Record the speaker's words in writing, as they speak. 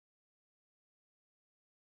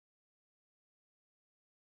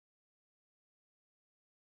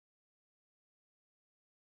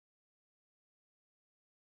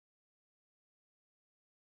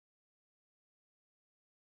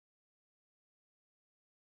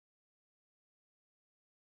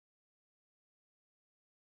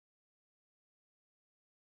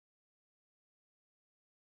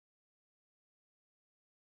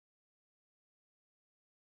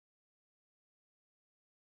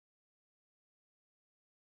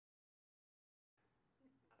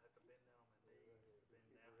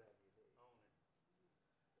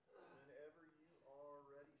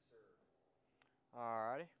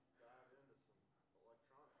Alrighty.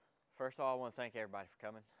 First of all, I want to thank everybody for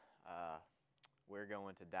coming. We're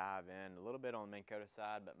going to dive in a little bit on the Minn Kota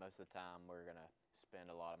side, but most of the time we're going to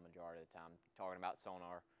spend a lot of majority of the time talking about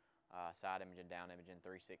sonar, side imaging, down imaging,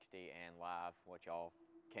 360, and live, what y'all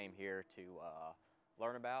came here to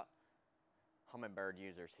learn about. Humminbird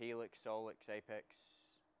users, Helix, Solix, Apex,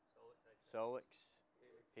 Solix,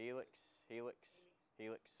 Helix, Helix,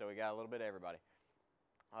 Helix. So we got a little bit of everybody.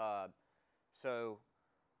 So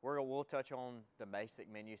we'll touch on the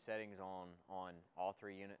basic menu settings on all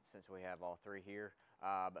three units since we have all three here.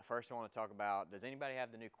 But first I want to talk about, does anybody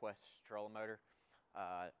have the new Quest trolling motor?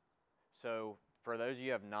 So for those of you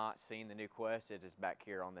who have not seen the new Quest, it is back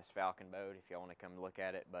here on this Falcon boat if you want to come look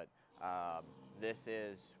at it. But this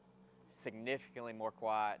is significantly more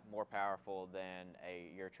quiet, more powerful than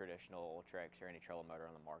your traditional Ultrex or any trolling motor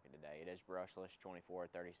on the market today. It is brushless, 24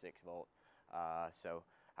 36 volt. So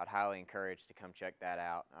I'd highly encourage to come check that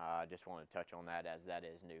out. Just wanted to touch on that as that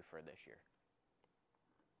is new for this year.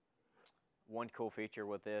 One cool feature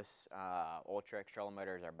with this Ultrex trolling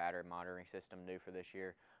motor is our battery monitoring system, new for this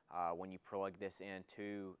year. When you plug this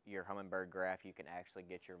into your Humminbird graph, you can actually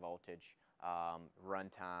get your voltage,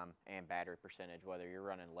 runtime, and battery percentage, whether you're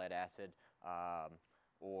running lead acid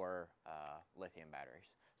or lithium batteries.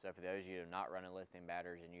 So for those of you who are not running lithium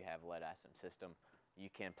batteries and you have lead acid system, you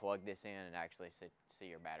can plug this in and actually see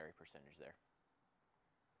your battery percentage there.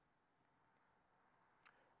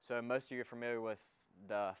 So most of you are familiar with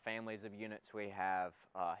the families of units. We have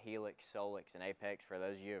Helix, Solix, and Apex. For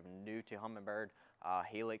those of you who are new to Humminbird,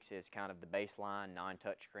 Helix is kind of the baseline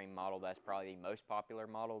non-touchscreen model. That's probably the most popular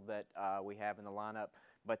model that we have in the lineup.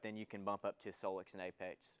 But then you can bump up to Solix and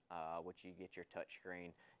Apex, which you get your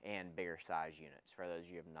touchscreen and bigger size units, for those of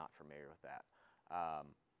you who are not familiar with that.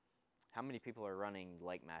 How many people are running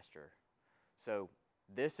LakeMaster? So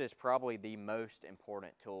this is probably the most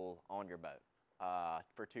important tool on your boat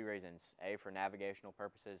for two reasons. A, for navigational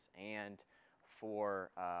purposes, and for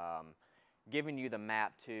giving you the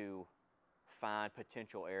map to find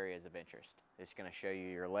potential areas of interest. It's going to show you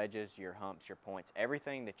your ledges, your humps, your points,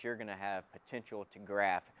 everything that you're going to have potential to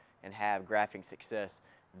graph and have graphing success.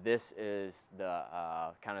 This is the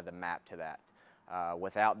kind of the map to that.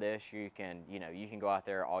 Without this, you can go out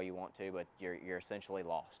there all you want to, but you're essentially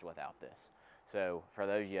lost without this. So for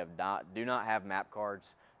those you do not have map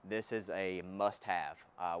cards, this is a must-have.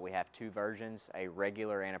 We have two versions, a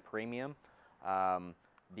regular and a premium.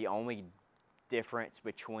 The only difference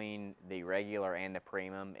between the regular and the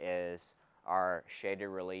premium is our shaded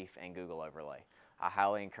relief and Google overlay. I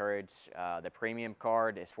highly encourage the premium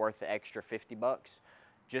card. It's worth the extra 50 bucks.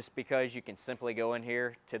 Just because you can simply go in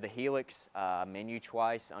here to the Helix menu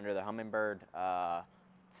twice under the Humminbird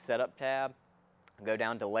setup tab, go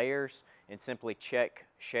down to layers and simply check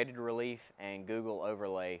shaded relief and Google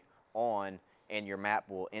overlay on, and your map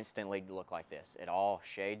will instantly look like this. It all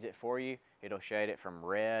shades it for you. It'll shade it from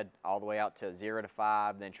red all the way out to 0 to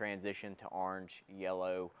 5, then transition to orange,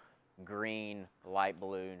 yellow, green, light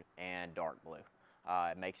blue, and dark blue.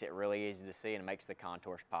 It makes it really easy to see and it makes the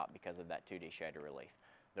contours pop because of that 2D shaded relief.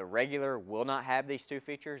 The regular will not have these two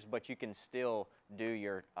features, but you can still do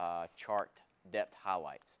your chart depth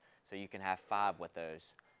highlights. So you can have 5 with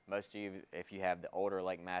those. Most of you, if you have the older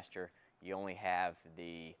LakeMaster, you only have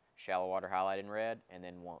the shallow water highlight in red and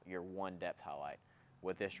then your one depth highlight.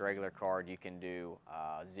 With this regular card, you can do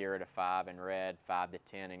 0 to 5 in red, 5 to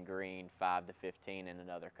 10 in green, 5 to 15 in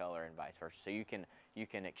another color, and vice versa. So you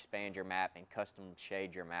can expand your map and custom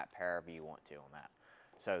shade your map however you want to on that.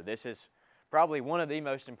 So this is probably one of the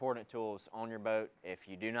most important tools on your boat. If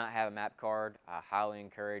you do not have a map card, I highly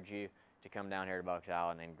encourage you to come down here to Bucks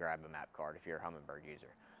Island and grab a map card if you're a Humminbird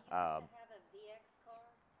user. Do you have a VX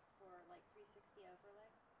card for like 360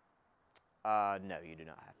 overlay? No, you do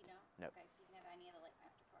not have to. You don't? No. Okay, so you can have any of the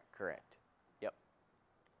LakeMaster cards. Correct. Yep.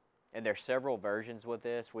 And there's several versions with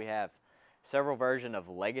this. We have several versions of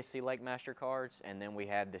legacy LakeMaster cards, and then we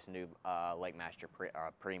have this new LakeMaster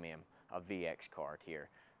Premium, a VX card here.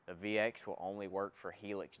 The VX will only work for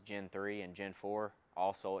Helix Gen 3 and Gen 4,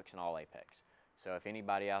 all Solix and all Apex. So if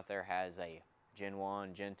anybody out there has a Gen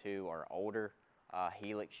 1, Gen 2, or older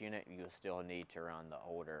Helix unit, you'll still need to run the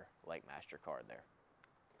older LakeMaster card there,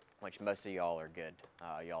 which most of y'all are good.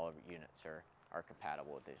 Y'all units are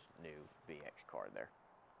compatible with this new VX card there.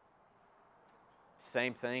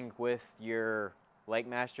 Same thing with your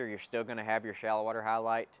LakeMaster. You're still going to have your shallow water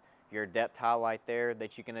highlight, your depth highlight there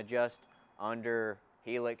that you can adjust under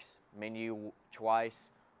Helix menu twice.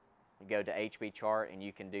 You go to HB chart and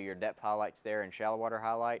you can do your depth highlights there and shallow water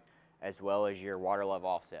highlight, as well as your water level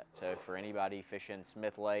offset. So for anybody fishing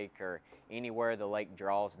Smith Lake or anywhere the lake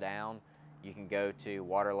draws down, You can go to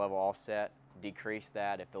water level offset, decrease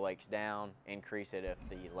that if the lake's down, increase it if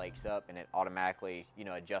the lake's up, and it automatically, you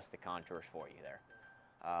know, adjusts the contours for you there.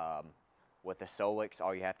 With the Solix,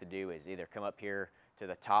 all you have to do is either come up here to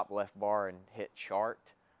the top left bar and hit chart,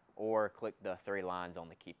 or click the 3 lines on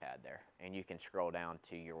the keypad there, and you can scroll down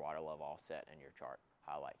to your water level offset and your chart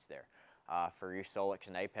highlights there. For your Solix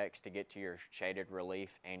and Apex, to get to your shaded relief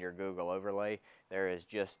and your Google overlay, there is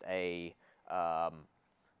just a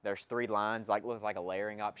there's 3 lines, like looks like a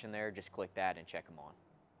layering option there. Just click that and check them on.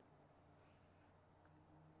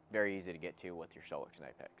 Very easy to get to with your Solix and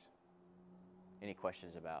Apex. Any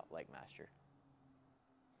questions about Lake Master?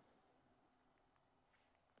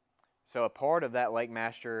 So a part of that Lake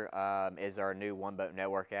Master is our new One Boat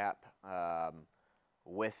Network app.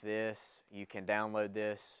 With this, you can download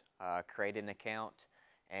this, create an account,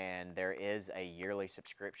 and there is a yearly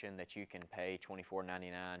subscription that you can pay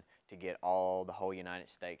 $24.99 to get all the whole United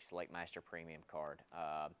States Lake Master Premium card.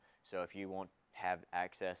 So if you want to have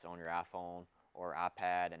access on your iPhone or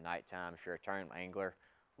iPad at nighttime, if you're a tournament angler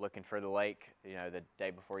looking for the lake, you know, the day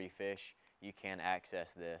before you fish, you can access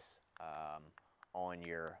this on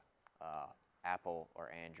your Apple or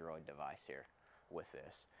Android device here with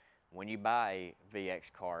this. When you buy a VX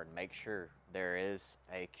card, make sure there is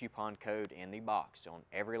a coupon code in the box on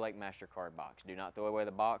every Lake Master card box. Do not throw away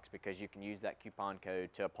the box, because you can use that coupon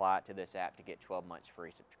code to apply it to this app to get 12 months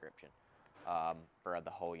free subscription for the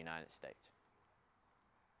whole United States.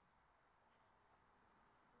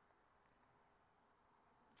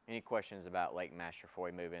 Any questions about Lake Master before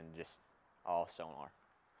we move into just all sonar?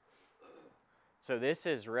 So this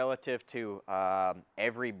is relative to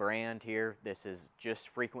every brand here. This is just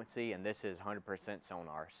frequency, and this is 100%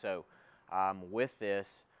 sonar. So with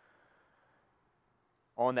this,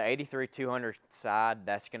 on the 83-200 side,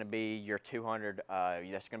 that's going to be your 200.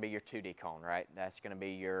 That's going to be your 2D cone, right? That's going to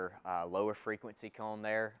be your lower frequency cone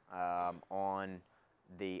there. On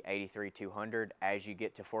the 83-200, as you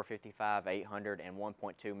get to 455, 800, and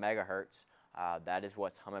 1.2 megahertz, that is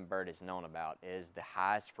what Humminbird is known about, is the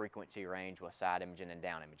highest frequency range with side imaging and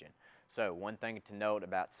down imaging. So one thing to note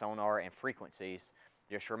about sonar and frequencies,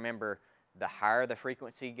 just remember, the higher the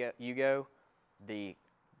frequency you go, the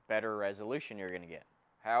better resolution you're going to get.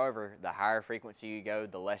 However, the higher frequency you go,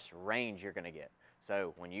 the less range you're going to get.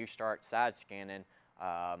 So when you start side scanning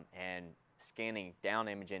and scanning down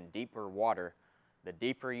imaging deeper water, the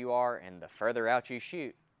deeper you are and the further out you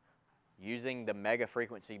shoot, using the mega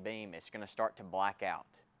frequency beam, it's going to start to black out,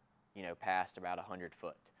 you know, past about 100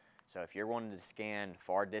 foot. So if you're wanting to scan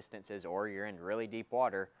far distances or you're in really deep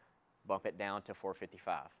water, bump it down to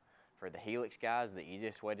 455. For the Helix guys, the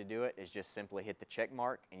easiest way to do it is just simply hit the check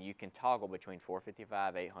mark, and you can toggle between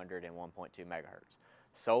 455, 800, and 1.2 megahertz.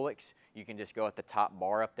 Solix, you can just go at the top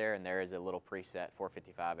bar up there, and there is a little preset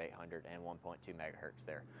 455, 800, and 1.2 megahertz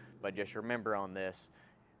there. But just remember on this,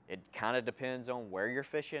 it kind of depends on where you're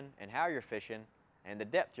fishing and how you're fishing and the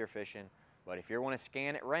depth you're fishing. But if you want to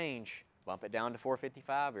scan at range, bump it down to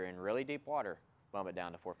 455. You're in really deep water, bump it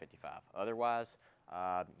down to 455. Otherwise,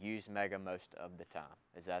 use mega most of the time.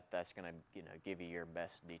 That's going to, you know, give you your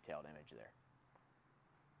best detailed image there.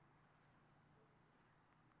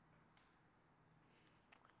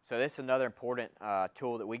 So this is another important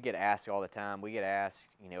tool that we get asked all the time. We get asked,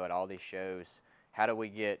 you know, at all these shows, how do we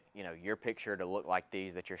get, you know, your picture to look like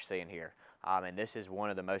these that you're seeing here? And this is one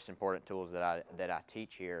of the most important tools that I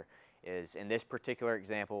teach here. Is in this particular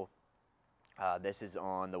example, this is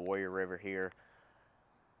on the Warrior River here.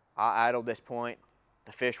 I idled this point.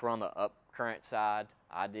 The fish were on the up current side,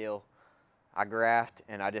 ideal. I graphed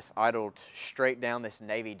and I just idled straight down this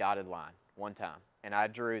navy dotted line one time, and I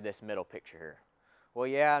drew this middle picture here. Well,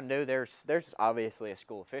 yeah, I knew there's obviously a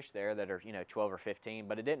school of fish there that are, you know, 12 or 15,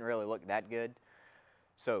 but it didn't really look that good.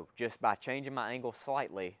 So just by changing my angle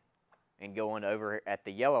slightly and going over at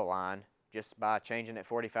the yellow line, just by changing it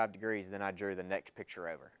 45 degrees, then I drew the next picture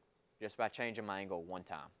over, just by changing my angle one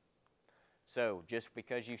time. So just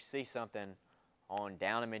because you see something on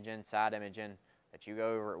down imaging, side imaging, that you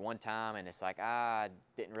go over at one time and it's like, I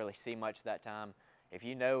didn't really see much that time, if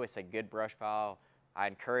you know it's a good brush pile, I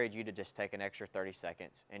encourage you to just take an extra 30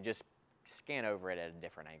 seconds and just scan over it at a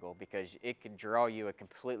different angle, because it can draw you a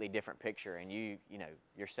completely different picture, and you know,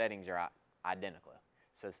 your settings are identical.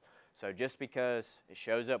 So just because it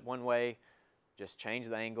shows up one way, just change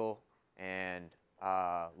the angle and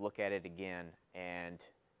look at it again, and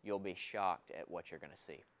you'll be shocked at what you're going to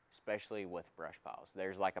see, especially with brush piles.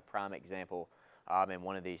 There's like a prime example in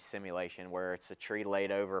one of these simulations where it's a tree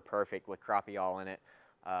laid over perfect with crappie all in it.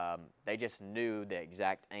 They just knew the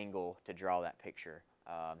exact angle to draw that picture,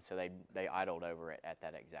 so they idled over it at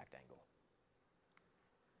that exact angle.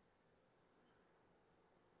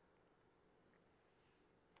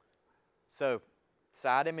 So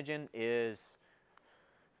side imaging is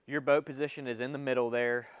your boat position is in the middle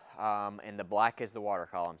there, and the black is the water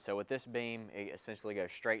column. So with this beam, it essentially goes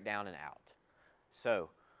straight down and out. So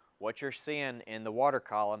what you're seeing in the water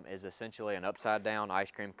column is essentially an upside down ice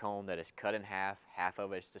cream cone that is cut in half. Half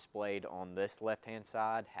of it's displayed on this left-hand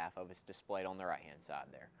side, half of it's displayed on the right-hand side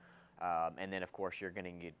there. And then of course you're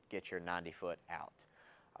going to get your 90 foot out.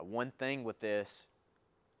 One thing with this,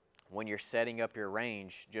 when you're setting up your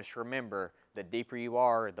range, just remember the deeper you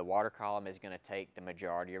are, the water column is going to take the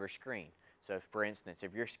majority of your screen. So for instance,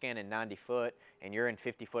 if you're scanning 90 foot and you're in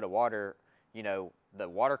 50 foot of water, you know, the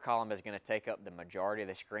water column is going to take up the majority of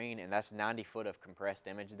the screen, and that's 90 foot of compressed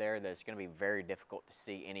image there that's going to be very difficult to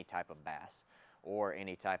see any type of bass or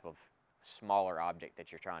any type of smaller object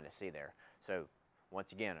that you're trying to see there. So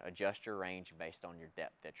once again, adjust your range based on your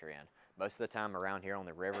depth that you're in. Most of the time around here on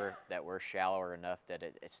the river that we're shallower enough that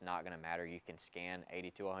it's not going to matter. You can scan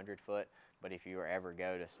 80 to 100 foot, but if you ever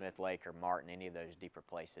go to Smith Lake or Martin, any of those deeper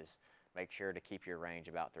places, make sure to keep your range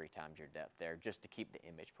about 3 times your depth there, just to keep the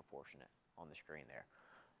image proportionate on the screen there.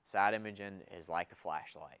 Side imaging is like a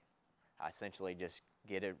flashlight. I essentially just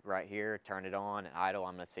get it right here, turn it on, and idle.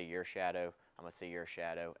 I'm going to see your shadow. I'm going to see your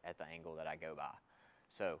shadow at the angle that I go by.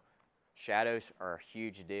 So shadows are a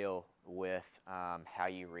huge deal with how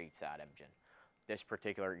you read side imaging. This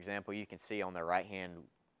particular example, you can see on the right-hand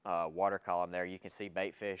water column there, you can see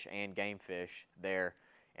bait fish and game fish there,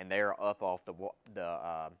 and they're up off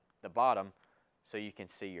the bottom, so you can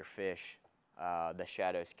see your fish, the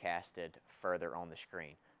shadows casted further on the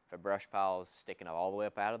screen. If a brush pile is sticking all the way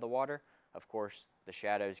up out of the water, of course, the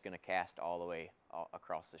shadow is going to cast all the way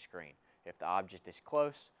across the screen. If the object is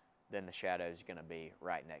close, then the shadow is going to be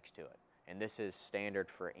right next to it. And this is standard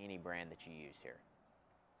for any brand that you use here.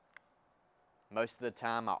 Most of the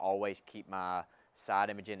time, I always keep my side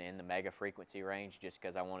imaging in the mega frequency range just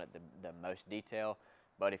because I want it the most detail.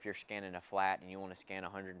 But if you're scanning a flat and you want to scan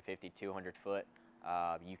 150, 200 foot,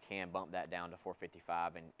 you can bump that down to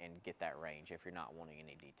 455 and get that range if you're not wanting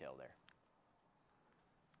any detail there.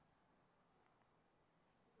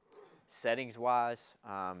 Settings wise,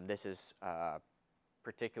 this is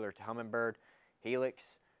particular to Humminbird. Helix,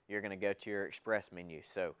 you're going to go to your express menu.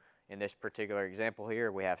 So in this particular example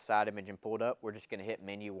here, we have side imaging pulled up. We're just going to hit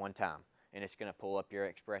menu one time, and it's going to pull up your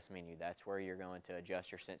express menu. That's where you're going to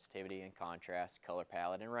adjust your sensitivity and contrast, color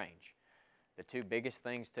palette, and range. The 2 biggest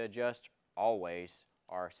things to adjust always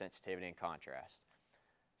are sensitivity and contrast.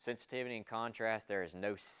 Sensitivity and contrast, there is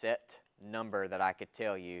no set number that I could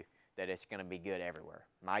tell you that it's going to be good everywhere.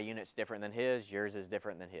 My unit's different than his, yours is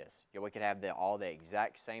different than his. We could have all the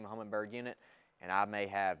exact same Humminbird unit, and I may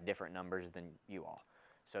have different numbers than you all.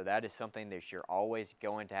 So that is something that you're always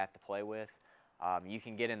going to have to play with. You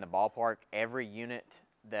can get in the ballpark. Every unit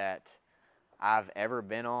that I've ever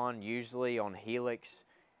been on, usually on Helix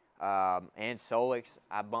and Solix,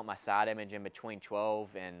 I bump my side image in between 12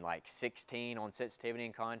 and like 16 on sensitivity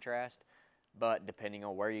and contrast. But depending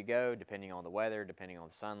on where you go, depending on the weather, depending on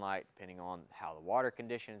the sunlight, depending on how the water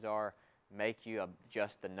conditions are, make you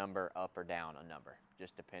adjust the number up or down a number,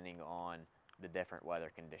 just depending on the different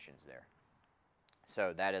weather conditions there.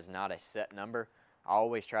 So that is not a set number. I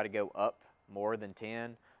always try to go up more than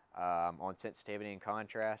 10 on sensitivity and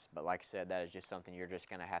contrast, but like I said, that is just something you're just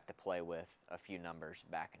going to have to play with a few numbers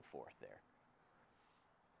back and forth there.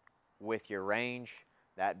 With your range,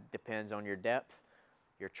 that depends on your depth.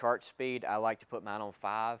 Your chart speed, I like to put mine on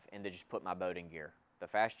 5 and to just put my boat in gear. The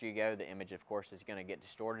faster you go, the image, of course, is going to get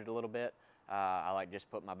distorted a little bit. I like to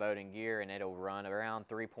just put my boat in gear, and it'll run around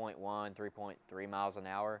 3.1, 3.3 miles an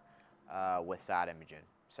hour with side imaging.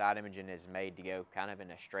 Side imaging is made to go kind of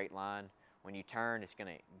in a straight line. When you turn, it's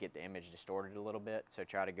going to get the image distorted a little bit, so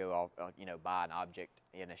try to go off, by an object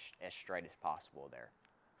in as straight as possible there.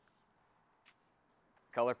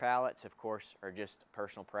 Color palettes, of course, are just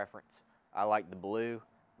personal preference. I like the blue,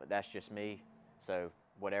 but that's just me. So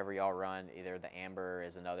whatever y'all run, either the amber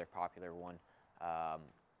is another popular one.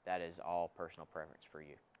 That is all personal preference for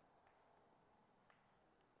you.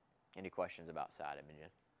 Any questions about side imaging?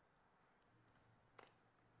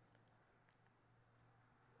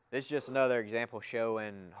 This is just another example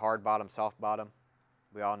showing hard bottom, soft bottom.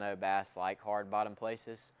 We all know bass like hard bottom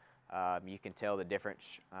places. You can tell the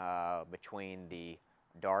difference between the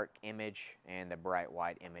dark image and the bright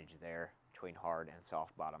white image there, between hard and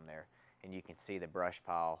soft bottom there. And you can see the brush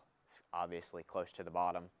pile obviously close to the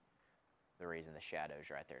bottom. The reason the shadow's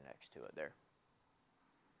right there next to it there.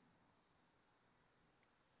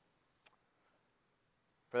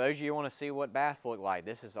 For those of you who want to see what bass look like,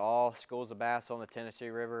 this is all schools of bass on the Tennessee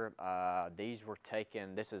River. These were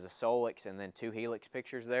taken, this is a Solix and then 2 Helix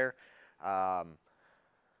pictures there.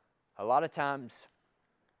 A A lot of times,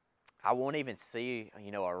 I won't even see, you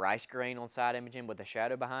know, a rice grain on side imaging with a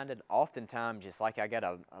shadow behind it. Oftentimes, it's like I got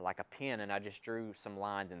like a pen and I just drew some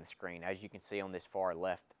lines in the screen. As you can see on this far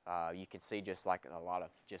left, you can see just like a lot of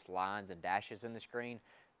just lines and dashes in the screen.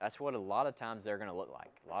 That's what a lot of times they're going to look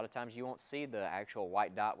like. A lot of times you won't see the actual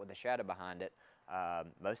white dot with the shadow behind it.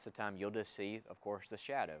 Most of the time you'll just see, of course, the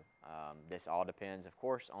shadow. This all depends, of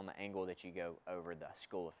course, on the angle that you go over the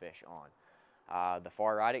school of fish on. The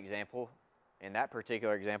far right example, in that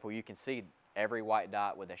particular example, you can see every white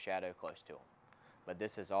dot with a shadow close to them. But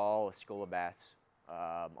this is all a school of bass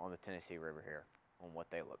on the Tennessee River here, on what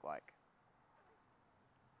they look like.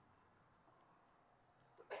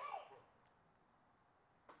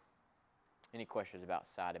 Any questions about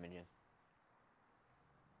side imaging?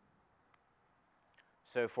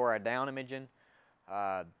 So for our down imaging,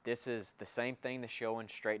 this is the same thing that's showing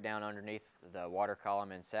straight down underneath the water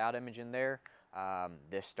column and side imaging there.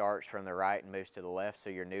 This starts from the right and moves to the left, so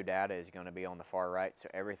your new data is going to be on the far right. So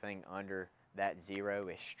everything under that 0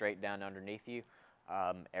 is straight down underneath you.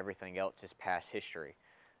 Everything else is past history.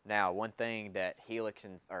 Now, one thing that Helix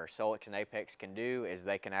or Solix and Apex can do is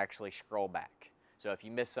they can actually scroll back. So if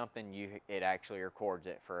you miss something, it actually records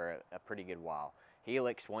it for a pretty good while.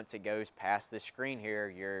 Helix, once it goes past this screen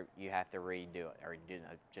here, you have to redo it, or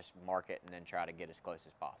just mark it and then try to get as close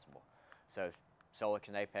as possible. So Solix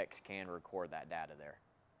and Apex can record that data there.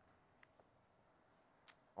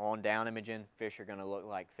 On down imaging, fish are going to look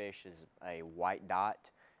like fish is a white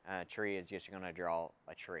dot. A tree is just going to draw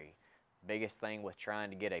a tree. Biggest thing with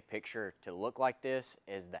trying to get a picture to look like this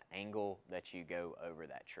is the angle that you go over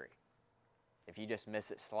that tree. If you just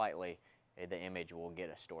miss it slightly, the image will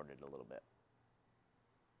get distorted a little bit.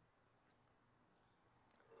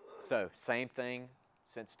 So same thing,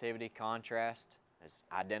 sensitivity, contrast is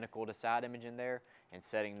identical to side imaging there, and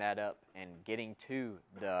setting that up and getting to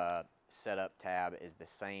the setup tab is the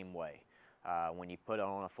same way. When you put it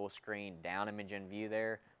on a full screen down imaging view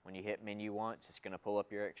there, when you hit menu once, it's going to pull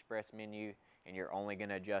up your express menu, and you're only going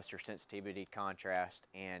to adjust your sensitivity, contrast,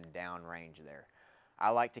 and down range there. I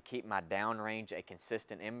like to keep my down range a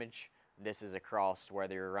consistent image. This is across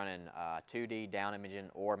whether you're running 2D down imaging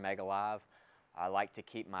or Mega Live. I like to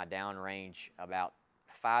keep my down range about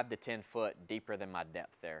 5 to 10 foot deeper than my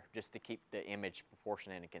depth there, just to keep the image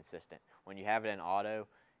proportionate and consistent. When you have it in auto,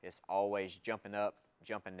 it's always jumping up,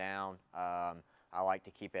 jumping down. I like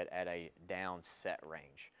to keep it at a down set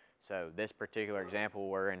range. So this particular example,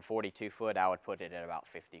 we're in 42 foot, I would put it at about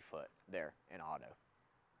 50 foot there in auto.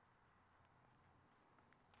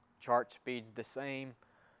 Chart speed's the same.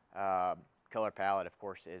 Color palette, of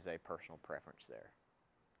course, is a personal preference there.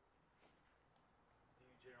 Do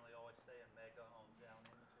you generally always stay in Mega on down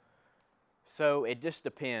imaging? So it just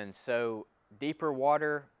depends. So deeper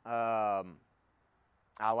water, I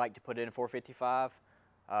like to put it in 455.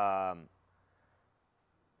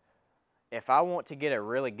 If I want to get a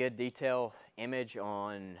really good detail image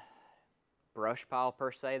on brush pile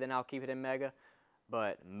per se, then I'll keep it in Mega.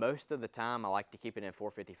 But most of the time, I like to keep it in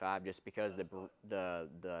 455 just because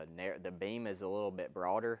the beam is a little bit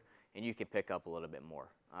broader and you can pick up a little bit more.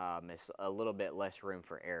 It's a little bit less room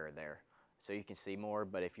for error there, so you can see more.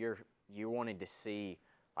 But if you're wanting to see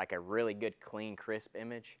like a really good, clean, crisp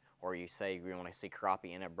image, or you say you want to see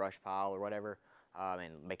crappie in a brush pile or whatever,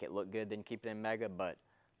 and make it look good, then keep it in Mega. But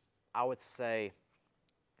I would say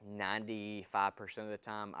 95% of the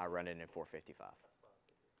time, I run it in 455.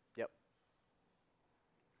 Yep.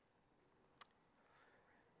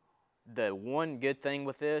 The one good thing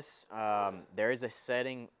with this, there is a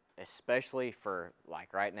setting, especially for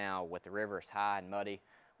like right now with the rivers high and muddy.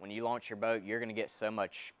 When you launch your boat, you're going to get so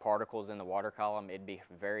much particles in the water column, it'd be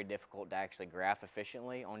very difficult to actually graph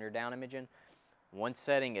efficiently on your down imaging. One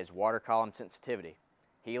setting is water column sensitivity.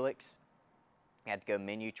 Helix, you have to go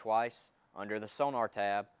menu twice. Under the Sonar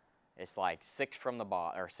tab, it's like 6 from the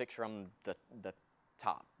bottom, or 6 from the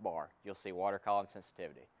top bar. You'll see water column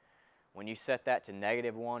sensitivity. When you set that to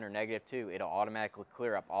 -1 or -2, it'll automatically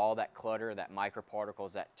clear up all that clutter, that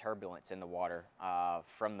microparticles, that turbulence in the water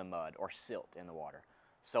from the mud or silt in the water.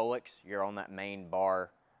 Solix, you're on that main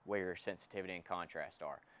bar where your sensitivity and contrast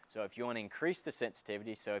are. So if you want to increase the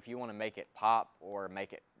sensitivity, so if you want to make it pop or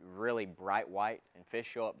make it really bright white and fish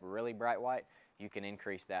show up really bright white, you can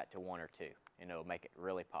increase that to 1 or 2 and it'll make it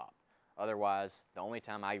really pop. Otherwise, the only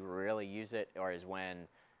time I really use it is when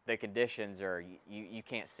the conditions are you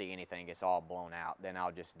can't see anything, it's all blown out, then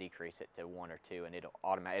I'll just decrease it to 1 or 2 and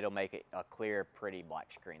it'll make it a clear, pretty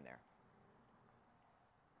black screen there.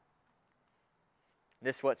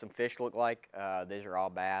 This is what some fish look like. These are all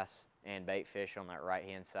bass and bait fish on that right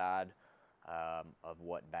hand side of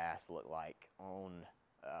what bass look like on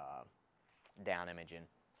down imaging.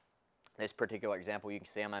 This particular example, you can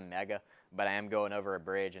see I'm on Mega, but I am going over a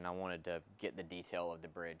bridge, and I wanted to get the detail of the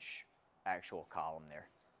bridge actual column there.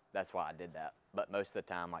 That's why I did that. But most of the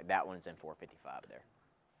time, like that one's in 455 there.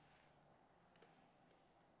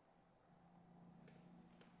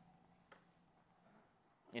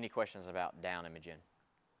 Any questions about down imaging?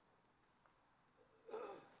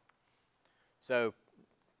 So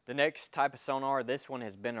the next type of sonar, this one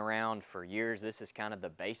has been around for years. This is kind of the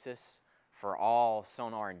basis for all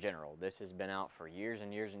sonar in general. This has been out for years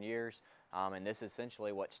and years and years, and this is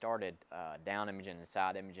essentially what started down imaging and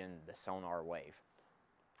side imaging, the sonar wave.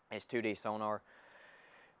 It's 2D sonar.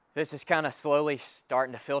 This is kind of slowly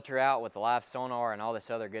starting to filter out with the live sonar and all this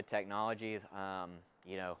other good technology.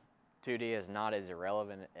 You know, 2D is not as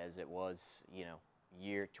irrelevant as it was, you know,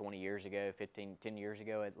 20 years ago, 10 years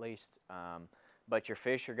ago at least. But your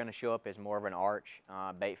fish are going to show up as more of an arch.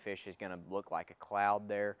 Bait fish is going to look like a cloud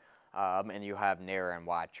there. And you have narrow and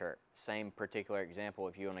wide chirp. Same particular example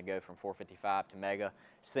if you want to go from 455 to Mega.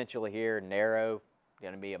 Essentially here, narrow,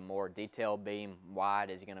 going to be a more detailed beam. Wide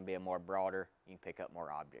is going to be a more broader. You can pick up more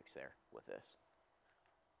objects there with this.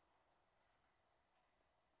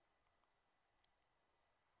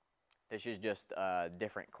 This is just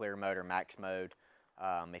different clear mode or max mode.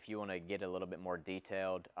 If you want to get a little bit more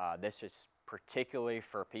detailed, this is particularly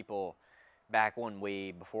for people back when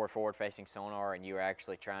before forward-facing sonar and you were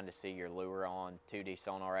actually trying to see your lure on 2D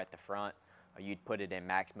sonar at the front, you'd put it in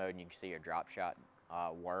max mode and you can see your drop shot,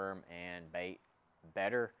 worm, and bait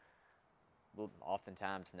better.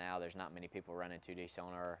 Oftentimes now there's not many people running 2D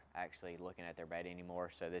sonar actually looking at their bait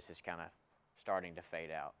anymore, so this is kind of starting to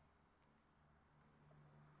fade out.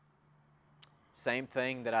 Same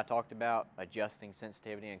thing that I talked about, adjusting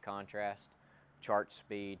sensitivity and contrast, chart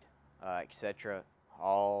speed, etc.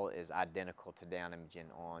 All is identical to down imaging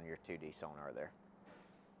on your 2D sonar there.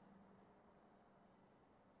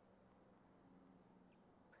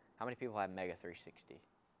 How many people have Mega 360?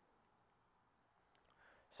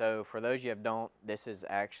 So for those you don't, this is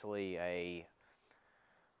actually a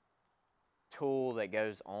tool that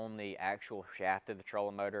goes on the actual shaft of the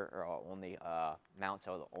trolling motor or on the mounts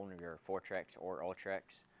on your Fortrex or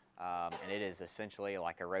Ultrex. And it is essentially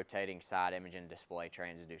like a rotating side imaging display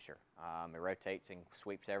transducer. It rotates and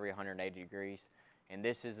sweeps every 180 degrees. And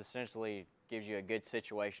this is essentially gives you a good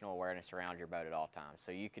situational awareness around your boat at all times.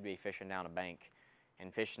 So you could be fishing down a bank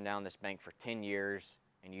and fishing down this bank for 10 years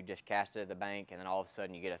and you just cast it at the bank and then all of a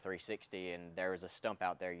sudden you get a 360 and there was a stump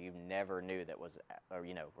out there you never knew that was,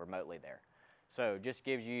 you know, remotely there. So it just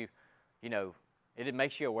gives you, you know, it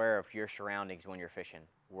makes you aware of your surroundings when you're fishing,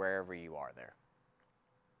 wherever you are there.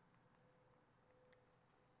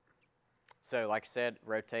 So like I said,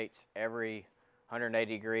 rotates every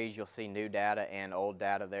 180 degrees. You'll see new data and old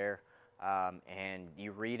data there. And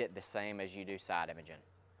you read it the same as you do side imaging.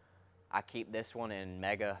 I keep this one in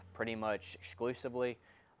Mega pretty much exclusively.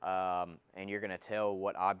 And you're going to tell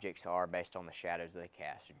what objects are based on the shadows they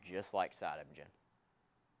cast, just like side imaging.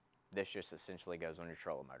 This just essentially goes on your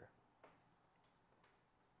trolling motor.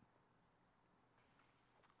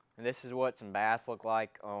 And this is what some bass look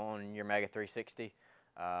like on your Mega 360.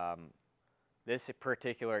 This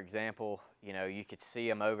particular example, you know, you could see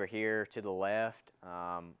them over here to the left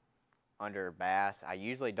under bass. I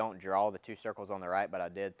usually don't draw the two circles on the right, but I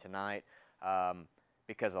did tonight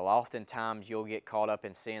because oftentimes you'll get caught up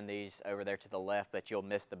in seeing these over there to the left, but you'll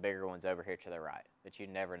miss the bigger ones over here to the right, but you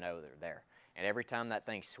never know they're there. And every time that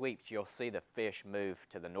thing sweeps, you'll see the fish move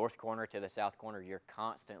to the north corner, to the south corner. You're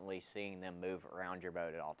constantly seeing them move around your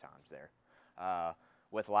boat at all times there.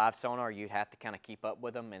 With live sonar, you'd have to kind of keep up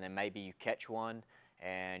with them, and then maybe you catch one,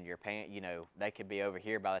 and you know, they could be over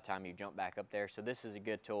here by the time you jump back up there. So this is a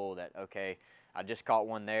good tool that, okay, I just caught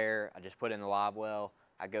one there, I just put it in the live well,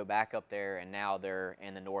 I go back up there, and now they're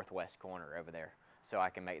in the northwest corner over there. So I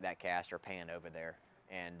can make that cast or pan over there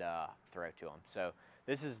and throw to them. So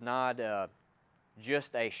this is not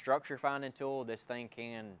just a structure finding tool. This thing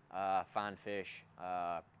can find fish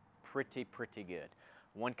pretty good.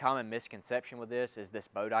 One common misconception with this is this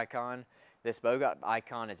boat icon. This boat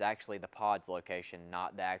icon is actually the pod's location,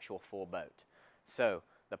 not the actual full boat. So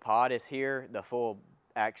the pod is here, the full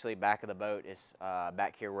actually back of the boat is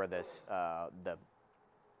back here where this, the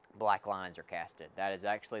black lines are casted. That is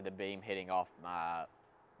actually the beam hitting off my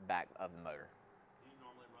back of the motor. Do you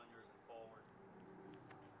normally run yours in forward?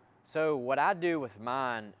 So what I do with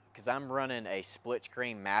mine, because I'm running a split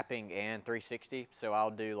screen mapping and 360, so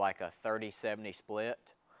I'll do like a 30-70 split,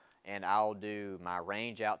 and I'll do my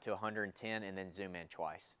range out to 110 and then zoom in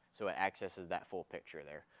twice. So it accesses that full picture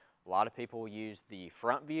there. A lot of people use the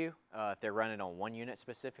front view if they're running on one unit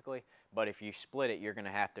specifically, but if you split it, you're going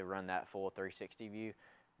to have to run that full 360 view.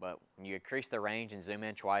 But when you increase the range and zoom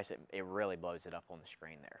in twice, it really blows it up on the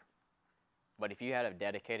screen there. But if you had a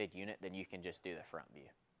dedicated unit, then you can just do the front view.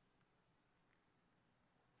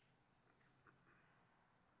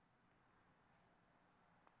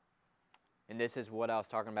 And this is what I was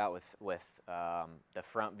talking about with the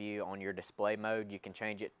front view on your display mode. You can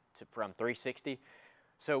change it from 360.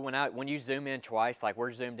 So when you zoom in twice, like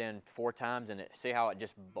we're zoomed in 4 times, and see how it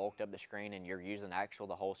just bulked up the screen, and you're using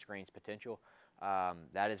the whole screen's potential.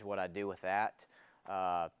 That is what I do with that.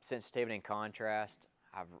 Sensitivity and contrast,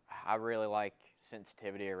 I really like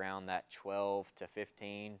sensitivity around that 12 to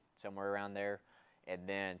 15, somewhere around there, and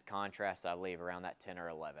then contrast I leave around that 10 or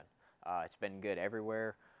 11. It's been good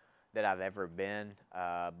everywhere that I've ever been,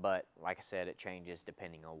 but like I said, it changes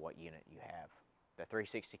depending on what unit you have. The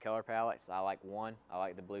 360 color palettes, I like one. I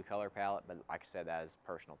like the blue color palette, but like I said, that is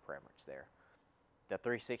personal preference there. The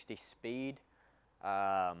 360 speed,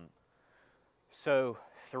 so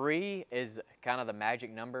 3 is kind of the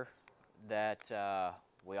magic number that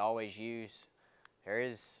we always use. There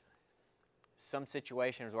is some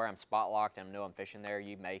situations where I'm spot locked and I know I'm fishing there.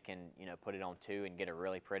 You can put it on 2 and get a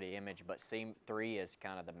really pretty image, but 3 is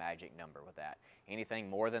kind of the magic number with that. Anything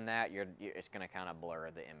more than that, it's going to kind of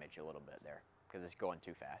blur the image a little bit there because it's going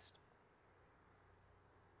too fast.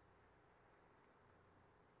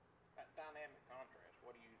 That dynamic contrast,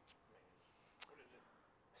 what do you mean? What is it?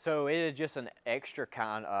 So it is just an extra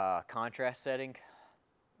contrast setting.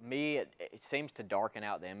 It seems to darken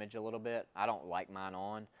out the image a little bit. I don't like mine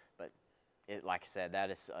on, but like I said, that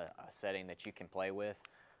is a setting that you can play with.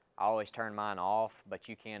 I always turn mine off, but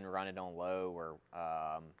you can run it on low or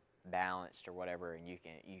balanced or whatever, and you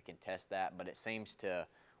can test that. But it seems to,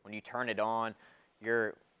 when you turn it on,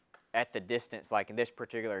 you're at the distance. Like in this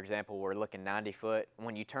particular example, we're looking 90 foot.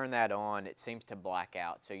 When you turn that on, it seems to black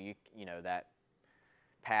out. So you know that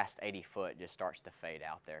past 80 foot just starts to fade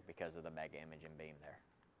out there because of the mega imaging beam there.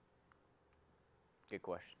 Good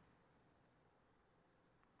question.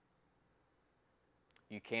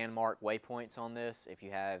 You can mark waypoints on this if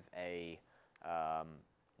you have a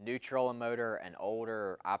new trolling motor, an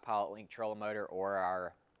older iPilot Link trolling motor, or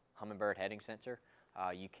our Humminbird heading sensor.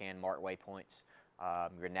 You can mark waypoints.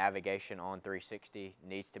 Your navigation on 360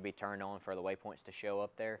 needs to be turned on for the waypoints to show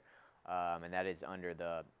up there, and that is under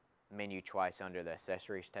the menu twice under the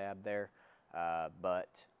accessories tab there.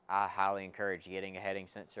 But I highly encourage getting a heading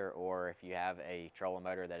sensor, or if you have a trolling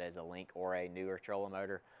motor that is a Link or a newer trolling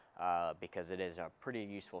motor, because it is a pretty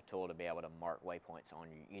useful tool to be able to mark waypoints on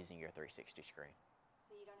using your 360 screen.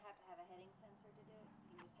 So you don't have to have a heading sensor to do it?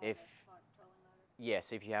 You can just have a smart trolling motor?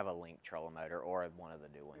 Yes, if you have a Link trolling motor or one of the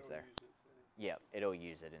new ones there. Yep, it'll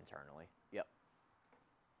use it internally. Yep.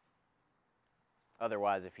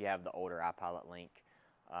 Otherwise, if you have the older iPilot Link,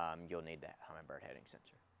 you'll need that Humminbird heading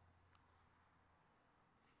sensor.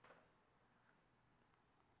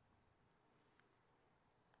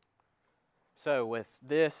 So with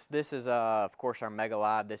this is of course our Mega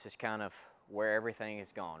Live. This is kind of where everything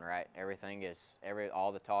is gone, right?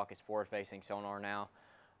 All the talk is forward-facing sonar now.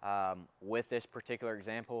 With this particular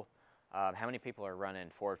example, how many people are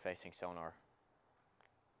running forward-facing sonar?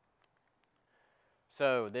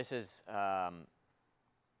 So this is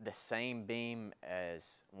the same beam as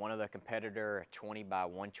one of the competitor, 20 by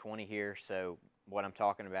 120 here. So what I'm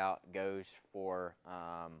talking about goes for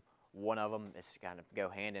one of them. It's kind of go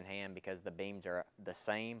hand in hand because the beams are the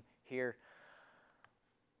same here.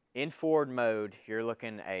 In forward mode, you're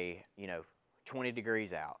looking 20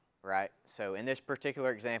 degrees out, right? So in this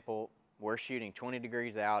particular example, we're shooting 20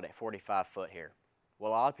 degrees out at 45 foot here.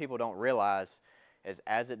 Well, a lot of people don't realize is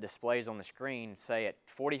as it displays on the screen, say at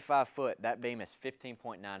 45 foot, that beam is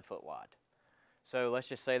 15.9 foot wide. So let's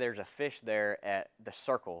just say there's a fish there at the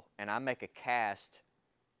circle, and I make a cast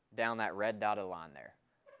down that red dotted line there.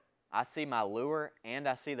 I see my lure, and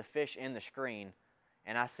I see the fish in the screen,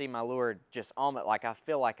 and I see my lure just almost like I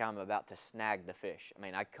feel like I'm about to snag the fish. I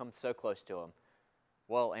mean, I come so close to him.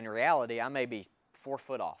 Well, in reality, I may be 4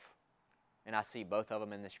 foot off, and I see both of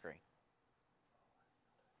them in the screen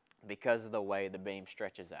because of the way the beam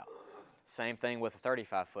stretches out. Same thing with a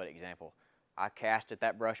 35 foot example. I cast at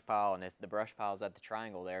that brush pile, and the brush pile's at the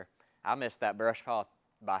triangle there. I missed that brush pile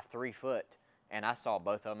by 3 foot, and I saw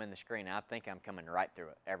both of them in the screen. I think I'm coming right through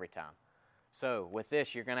it every time. So with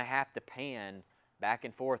this, you're going to have to pan back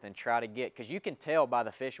and forth and try to get, because you can tell by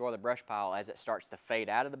the fish or the brush pile as it starts to fade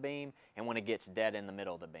out of the beam and when it gets dead in the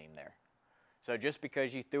middle of the beam there. So just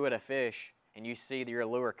because you threw at a fish and you see your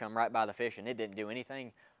lure come right by the fish and it didn't do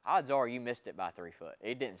anything, odds are you missed it by 3 foot.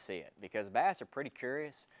 It didn't see it because bass are pretty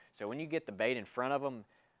curious. So when you get the bait in front of them,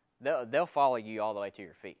 they'll follow you all the way to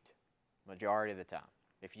your feet, majority of the time,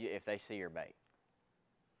 if they see your bait.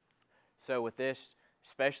 So with this,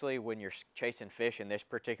 especially when you're chasing fish in this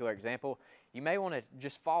particular example, you may want to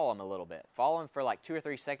just follow them a little bit. Follow them for like 2 or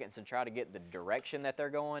 3 seconds and try to get the direction that they're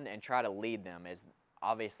going and try to lead them is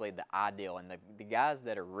obviously the ideal. And the guys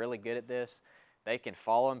that are really good at this, they can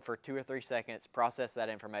follow them for 2 or 3 seconds, process that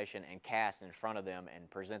information, and cast in front of them and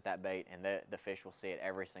present that bait, and the fish will see it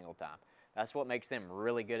every single time. That's what makes them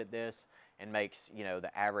really good at this and makes, you know,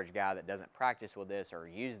 the average guy that doesn't practice with this or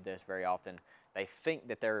use this very often, they think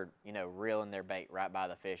that they're, you know, reeling their bait right by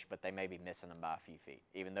the fish, but they may be missing them by a few feet,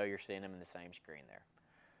 even though you're seeing them in the same screen there.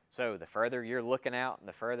 So the further you're looking out and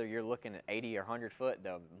the further you're looking at 80 or 100 foot,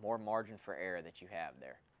 the more margin for error that you have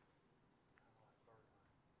there.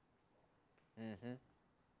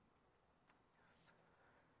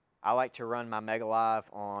 I like to run my Mega Live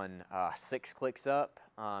on 6 clicks up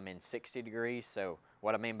in 60 degrees. So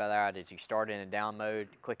what I mean by that is you start in a down mode,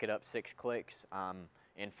 click it up 6 clicks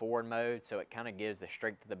in forward mode, so it kind of gives the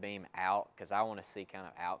strength of the beam out, because I want to see kind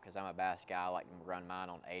of out, because I'm a bass guy. I like to run mine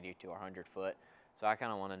on 80 to 100 foot. So I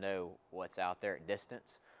kind of want to know what's out there at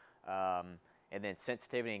distance. And then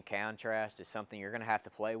sensitivity and contrast is something you're going to have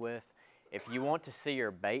to play with. If you want to see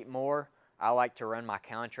your bait more, I like to run my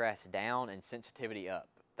contrast down and sensitivity up.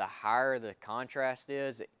 The higher the contrast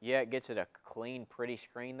is, yeah, it gets it a clean, pretty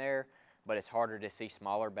screen there, but it's harder to see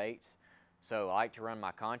smaller baits. So I like to run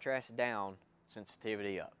my contrast down,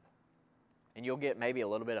 sensitivity up. And you'll get maybe a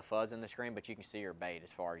little bit of fuzz in the screen, but you can see your bait as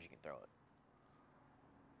far as you can throw it.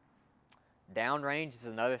 Downrange is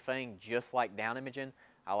another thing, just like down imaging.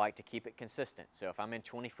 I like to keep it consistent. So if I'm in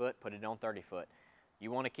 20 foot, put it on 30 foot. You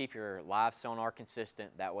want to keep your live sonar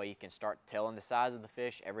consistent. That way you can start telling the size of the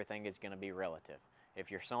fish. Everything is going to be relative. If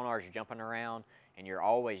your sonar is jumping around and you're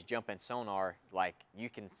always jumping sonar, like you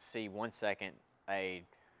can see 1 second a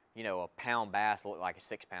pound bass look like a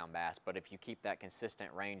 6-pound bass, but if you keep that consistent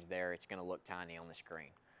range there, it's going to look tiny on the screen.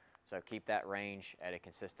 So keep that range at a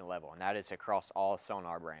consistent level, and that is across all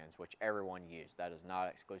sonar brands, which everyone uses. That is not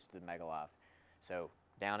exclusive to the Mega Live. So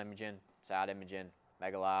down imaging, side imaging,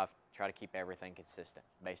 Mega Live, try to keep everything consistent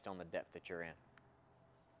based on the depth that you're in.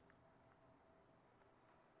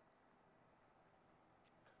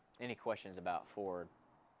 Any questions about forward?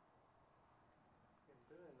 In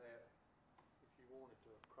doing that, if you wanted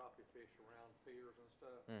to crappie fish around piers and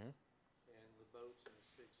stuff, and the boat's in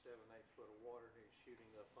 6, 7, 8 foot of water, and it's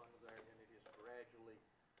shooting up under there, and it is gradually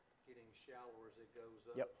getting shallower as it goes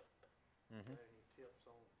up. Yep. Any tips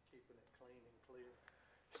on keeping it clean and clear?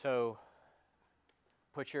 So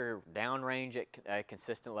put your downrange at a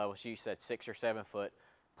consistent level. So you said 6 or 7 foot.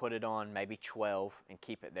 Put it on maybe 12 and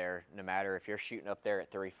keep it there. No matter if you're shooting up there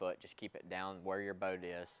at 3 foot, just keep it down where your boat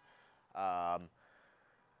is.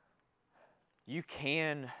 You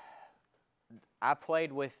can. I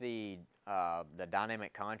played with the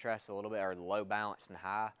dynamic contrast a little bit, or the low balanced and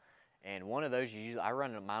high, and one of those I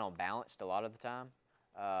run mine on balanced a lot of the time,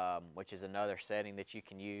 which is another setting that you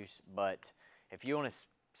can use. But if you want to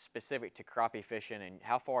specific to crappie fishing, and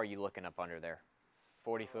how far are you looking up under there?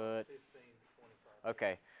 40 foot. 15 to 25.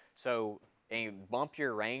 Okay, so and you bump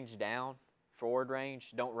your range down, forward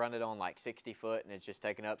range. Don't run it on like 60 foot and it's just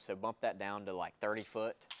taken up. So bump that down to like 30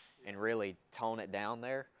 foot and really tone it down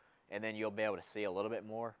there, and then you'll be able to see a little bit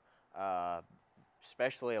more.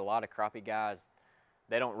 Especially a lot of crappie guys,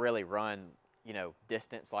 they don't really run,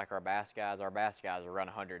 distance like our bass guys. Our bass guys will run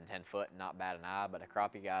 110 foot and not bat an eye, but the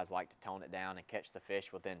crappie guys like to tone it down and catch the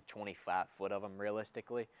fish within 25 foot of them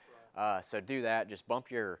realistically. Right. So do that. Just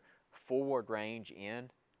bump your forward range in,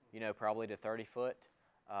 probably to 30 foot,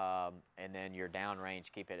 and then your down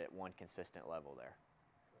range, keep it at one consistent level there.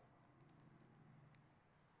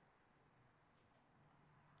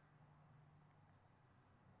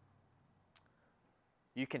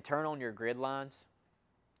 You can turn on your grid lines,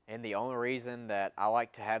 and the only reason that I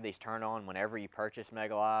like to have these turned on whenever you purchase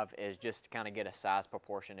Mega Live is just to kind of get a size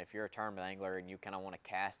proportion. If you're a tournament angler and you kind of want to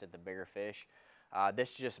cast at the bigger fish,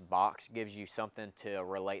 this just box gives you something to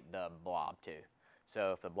relate the blob to.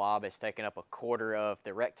 So if the blob is taking up a quarter of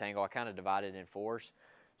the rectangle, I kind of divide it in fours.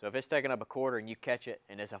 So if it's taking up a quarter and you catch it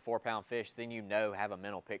and it's a 4-pound fish, then have a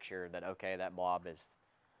mental picture that, okay, that blob is,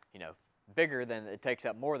 bigger than, it takes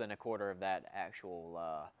up more than a quarter of that actual,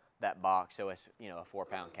 that box. So it's, a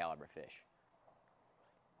 4-pound caliber fish.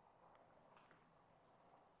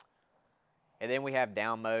 And then we have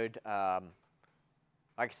down mode.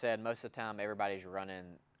 Like I said, most of the time everybody's running,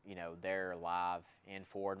 their live in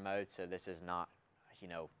forward mode. So this is not,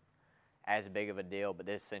 as big of a deal, but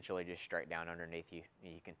this essentially just straight down underneath you.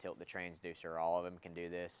 You can tilt the transducer. All of them can do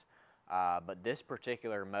this. But this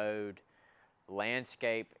particular mode,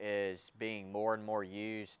 landscape, is being more and more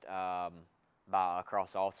used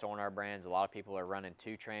across all Sonar brands. A lot of people are running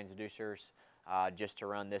 2 transducers just to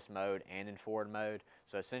run this mode and in forward mode.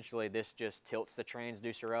 So essentially this just tilts the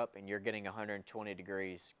transducer up and you're getting 120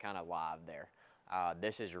 degrees kind of live there.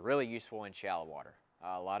 This is really useful in shallow water.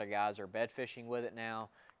 A lot of guys are bed fishing with it now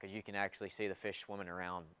because you can actually see the fish swimming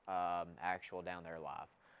around actual down there live.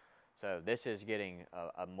 So this is getting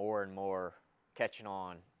a more and more catching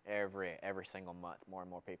on every single month. More and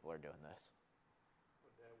more people are doing this.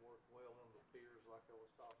 Would that work well on the piers like I was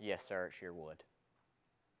talking about? Yes, sir, it sure would.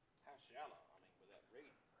 How shallow? I mean, with that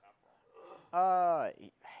reed, how far?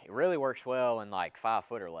 It really works well in like 5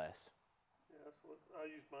 foot or less. Yeah, that's what, I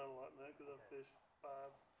use mine a lot now because I fish five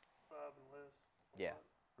and less. Yeah,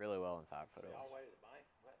 really well in 5 foot or All less. the way to the bank,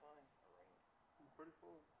 that thing? Or Pretty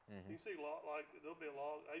full. Mhm. You can see like there'll be a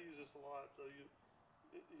log. I use this a lot, so you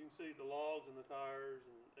can see the logs and the tires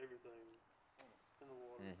and everything in the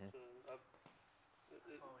water. Mhm. So That's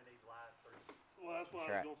why we need live 360. well, that's why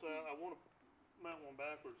That's I was gonna say I want to mount one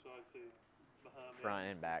backwards so I can see behind me. Front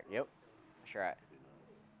and back. Yep, that's right. You know.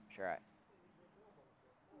 That's right.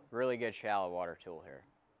 Really good shallow water tool here.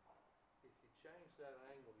 If you change that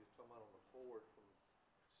angle you're talking about on the forward from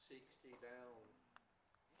 60 down,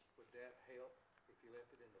 would that help if you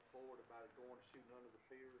left it in the forward about it going shooting under the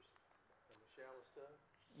piers and the shallow stuff?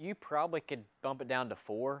 You probably could bump it down to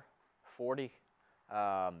 440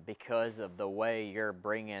 because of the way you're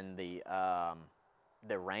bringing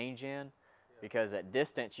the range in. Because at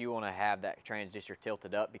distance you want to have that transducer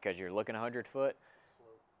tilted up because you're looking 100 foot.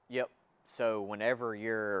 Slope. Yep. So whenever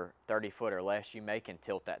you're 30 foot or less, you can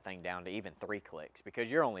tilt that thing down to even 3 clicks because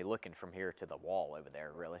you're only looking from here to the wall over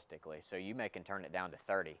there realistically. So you can turn it down to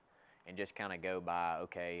 30 and just kind of go by,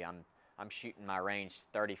 okay, I'm shooting my range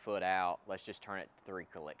 30 foot out. Let's just turn it to 3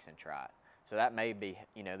 clicks and try it. So that may be,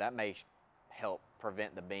 that may help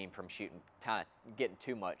prevent the beam from shooting, kind of getting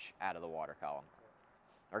too much out of the water column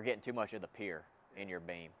or getting too much of the pier in your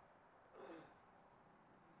beam.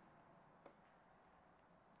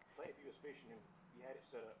 Say if you was fishing and you had it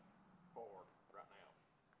set up forward right now,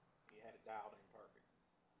 you had it dialed in perfect.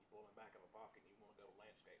 You pull in back of a pocket and you want to go to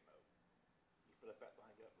landscape mode. You flip that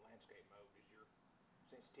thing up to landscape mode. Is your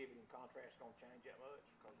sensitivity and contrast going to change that much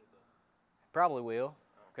because of the? Probably will,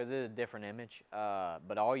 because it's a different image.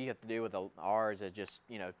 But all you have to do with ours is just,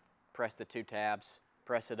 press the 2 tabs,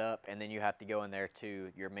 press it up, and then you have to go in there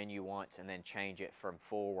to your menu once and then change it from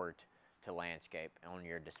forward to landscape on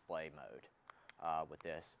your display mode with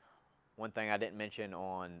this. One thing I didn't mention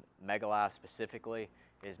on MegaLive specifically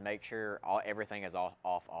is make sure everything is off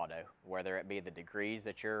auto, whether it be the degrees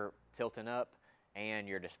that you're tilting up and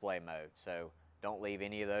your display mode. So don't leave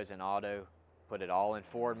any of those in auto. Put it all in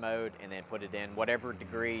forward mode and then put it in whatever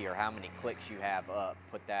degree or how many clicks you have up.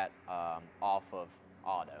 Put that off of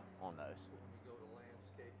auto on those. So when you go to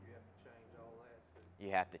landscape you have to change all that too?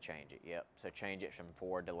 You have to change it, yep. So change it from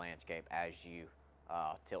forward to landscape as you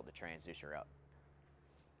tilt the transducer up.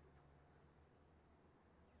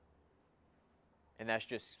 And that's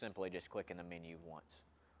just simply just clicking the menu once.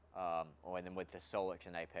 And then with the Solix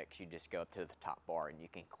and Apex, you just go up to the top bar and you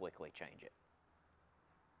can quickly change it.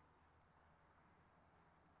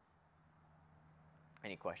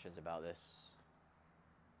 Any questions about this?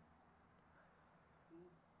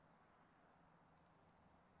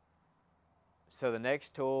 So the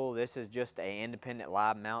next tool, this is just an independent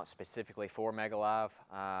live mount specifically for MegaLive.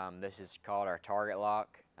 This is called our Target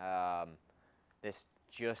Lock. This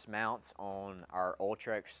just mounts on our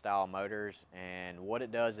Ultrex style motors, and what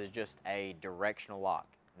it does is just a directional lock.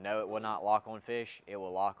 No, it will not lock on fish. It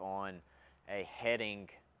will lock on a heading,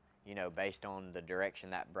 based on the direction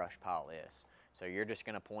that brush pile is. So you're just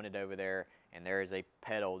going to point it over there, and there is a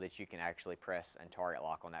pedal that you can actually press and target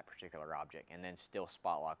lock on that particular object, and then still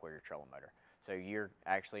spot lock with your trolling motor. So you're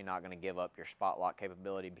actually not going to give up your spot lock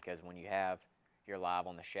capability, because when you have your live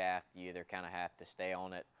on the shaft, you either kind of have to stay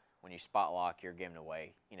on it. When you spot lock, you're giving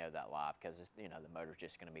away, that live, because the motor's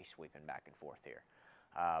just going to be sweeping back and forth here.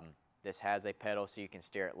 This has a pedal so you can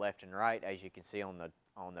steer it left and right, as you can see on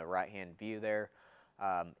the right hand view there.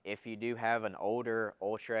 If you do have an older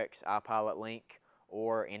Ultrex iPilot Link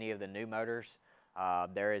or any of the new motors,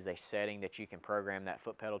 there is a setting that you can program that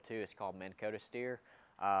foot pedal to. It's called Minn Kota steer,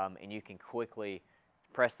 and you can quickly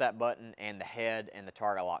press that button and the head and the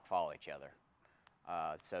target lock follow each other.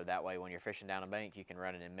 So that way when you're fishing down a bank, you can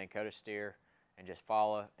run it in Minn Kota steer and just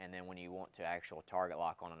follow, and then when you want to actual target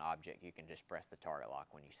lock on an object, you can just press the target lock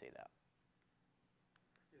when you see that.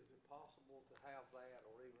 Is it possible to have that,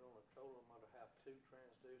 or even on a trolling two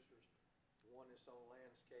transducers, one is on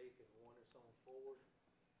landscape and one is on forward.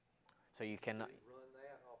 So you Can cannot, you run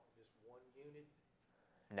that off of just one unit?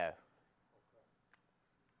 no. Okay.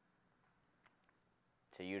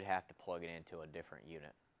 So you'd have to plug it into a different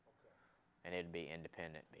unit. Okay. And it'd be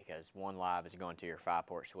independent because one live is going to your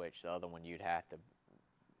 5-port switch. The other one you'd have to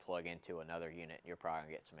plug into another unit. You're probably going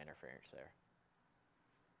to get some interference there.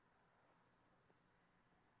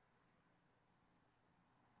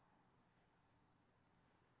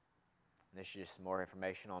 This is just some more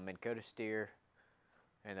information on Minn Kota steer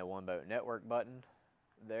and the One Boat Network button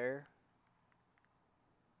there.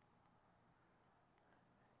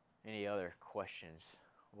 Any other questions?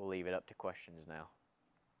 We'll leave it up to questions now.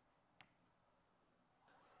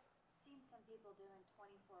 Seen some people doing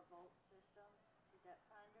 24-volt systems to depth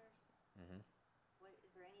finders. Mm-hmm.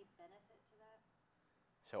 Is there any benefit to that?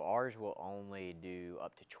 So ours will only do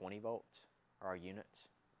up to 20 volts, our units.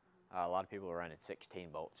 A lot of people are running 16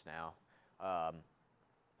 volts now.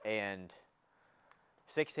 And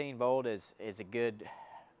 16 volt is a good,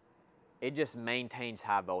 it just maintains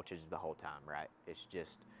high voltage the whole time, right? It's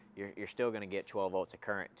just, you're still going to get 12 volts of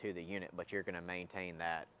current to the unit, but you're going to maintain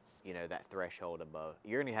that, you know, that threshold above.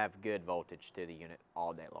 You're going to have good voltage to the unit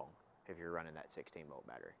all day long if you're running that 16 volt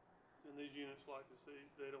battery. And these units like to see,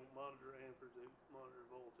 they don't monitor amperage, they monitor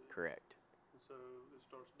voltage. Correct. And so it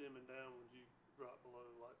starts dimming down when you drop below,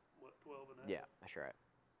 like, what, 12 and a half? Yeah, that's right.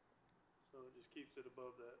 So it just keeps it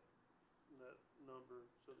above that number,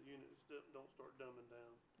 so the units don't start dumbing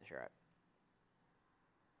down. That's right.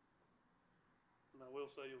 And I will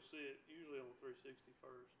say you'll see it usually on 360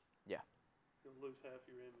 first. Yeah. You'll lose half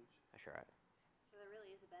your image. That's right. So there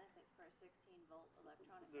really is a benefit for a 16-volt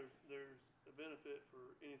electronic. There's a benefit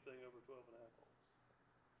for anything over 12 and a half volts.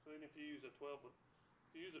 So even if you use a 12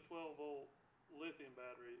 volt lithium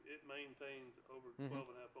battery, it maintains over 12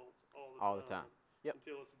 and a half volts all the time. Yep.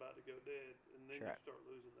 Until it's about to go dead, and then Sure. you start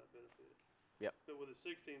losing that benefit. Yep. But with a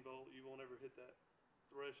 16 volt, you won't ever hit that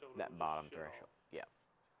threshold. That it'll just bottom shut threshold. off. Yeah.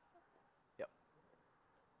 Yep.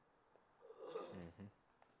 Mm-hmm.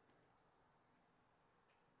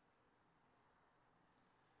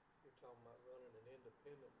 You're talking about running an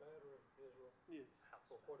independent battery, Israel? Yes.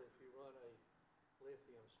 Or what if you run a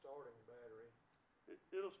lithium starting battery?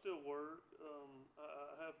 It'll still work.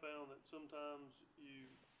 I have found that sometimes you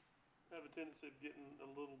have a tendency of getting a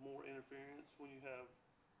little more interference when you have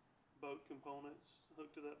boat components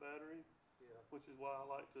hooked to that battery. Yeah. Which is why I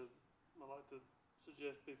like to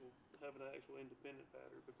suggest people have an actual independent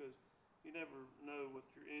battery, because you never know what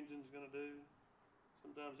your engine's going to do.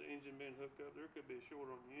 Sometimes the engine being hooked up, there could be a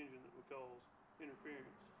short on the engine that would cause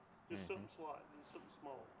interference. Just something slight, just something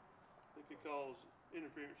small. It could cause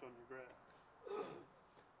interference on your graph.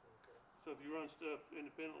 So if you run stuff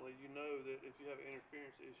independently, you know that if you have an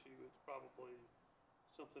interference issue, it's probably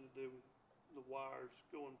something to do with the wires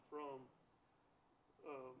going from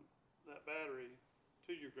that battery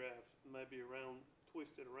to your graphs, maybe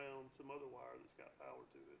twisted around some other wire that's got power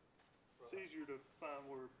to it. Right. It's easier to find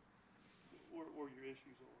where your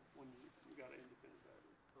issues are when you got an independent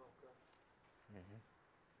battery. Okay. Mm-hmm.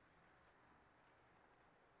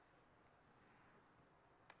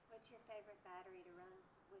 What's your favorite battery to run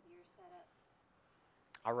with your setup?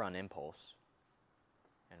 I run Impulse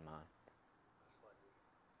in mine.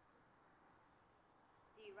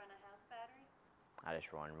 Do you run a house battery? I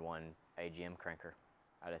just run one AGM cranker.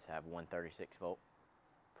 I just have one 36 volt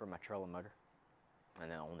for my trolling motor, and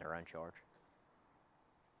then only run charge.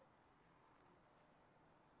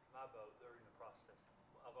 My boat, they're in the process.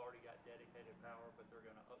 I've already got dedicated power, but they're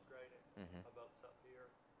going to upgrade it. Mm-hmm. My boat's up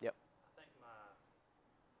here. Yep. I think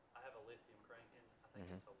I have a lithium cranking. I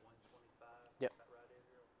think it's a 125. Yep. Is that right,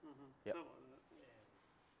 Israel? Mm-hmm. Yep. Something like that. And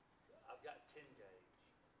I've got 10 gauge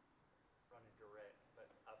running direct,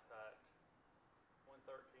 but I've got 113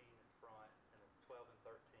 in front and a 12 and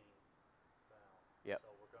 13 valve. Yep.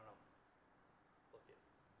 So we're going to look at,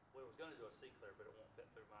 we was going to do a C-clear, but it won't fit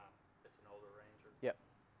through mine. It's an older Ranger. Yep.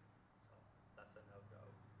 So that's a no-go.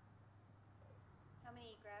 How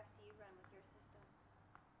many graphs do you run with your system?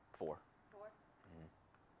 4. 4? Mm-hmm.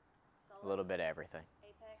 Solar? A little bit of everything.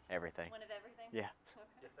 Apex? Everything. One of everything? Yeah.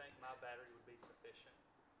 You Okay. think my battery would be sufficient?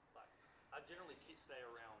 Like, I generally stay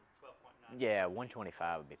around 12.9. Yeah, 125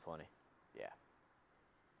 would be plenty. Yeah.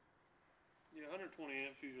 Yeah, 120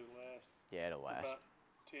 amps usually last Yeah, it'll last. about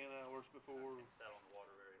 10 hours before. It's sat on the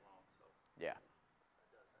water very long, so Yeah.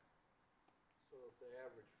 that doesn't. So if the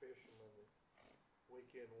average fisherman,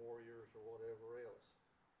 weekend warriors or whatever else,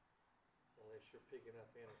 unless you're picking up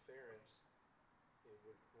interference, it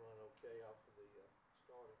would run okay off of the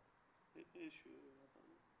starting, It should, I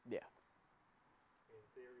think. Yeah. in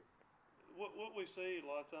theory. what we see a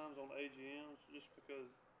lot of times on AGMs, just because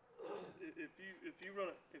if you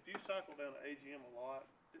cycle down an AGM a lot,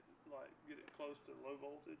 like get it close to low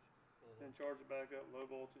voltage, then charge it back up, low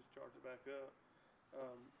voltage, charge it back up,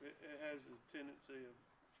 it has a tendency of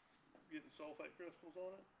getting sulfate crystals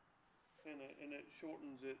on it, and it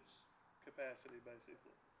shortens its capacity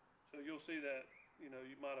basically. So you'll see that, you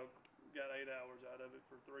might have got 8 hours out of it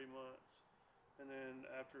for 3 months, and then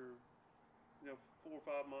after 4 or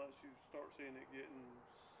 5 months, you start seeing it getting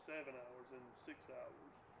 7 hours and 6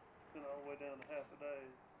 hours, then all the way down to half a day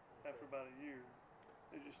after about a year.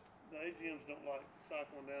 The AGMs don't like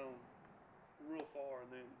cycling down real far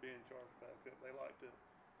and then being charged back up. They like to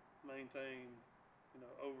maintain,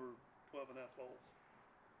 over 12.5 volts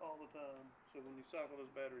all the time. So when you cycle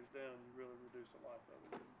those batteries down, you really reduce the life of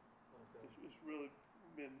it. Okay. It's really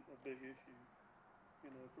been a big issue,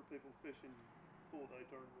 for people fishing full day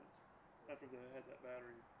tournaments after they had that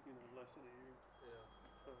battery, less than a year. Yeah.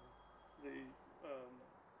 So the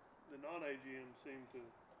non-AGMs seem to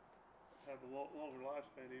have a longer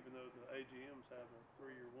lifespan, even though the AGMs have a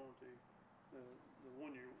 3-year warranty. The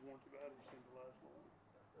 1-year warranty batteries seem to last longer.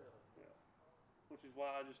 Really? Yeah. Which is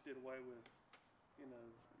why I just did away with,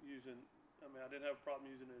 using. I mean, I didn't have a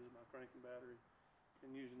problem using it as my cranking battery,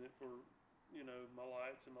 and using it for, my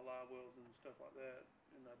lights and my live wells and stuff like that.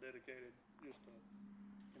 And I dedicated just a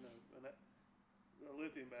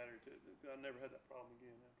lithium battery to it. I never had that problem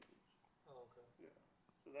again afterwards. Oh, okay. Yeah.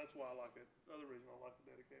 So that's why I like it. The other reason I like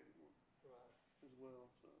the dedicated one Right. as well.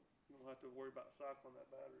 So you don't have to worry about cycling that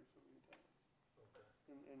battery so many times, Okay.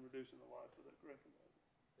 and reducing the life of that cranking battery.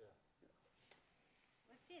 Yeah.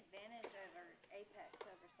 What's the advantage over Apex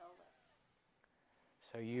over Solix?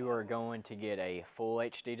 So you are going to get a full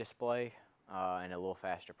HD display and a little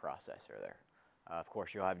faster processor there. Of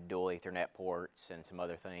course, you'll have dual Ethernet ports and some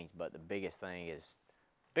other things, but the biggest thing is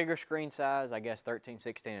bigger screen size, I guess 13,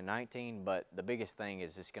 16, and 19, but the biggest thing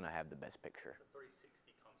is it's going to have the best picture. The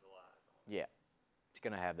 360 comes alive. Yeah, it's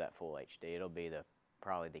going to have that full HD. It'll be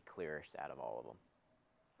probably the clearest out of all of them.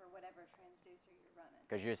 For whatever transducer you're running.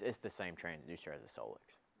 Because it's the same transducer as a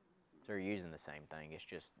Solix. So you're using the same thing. It's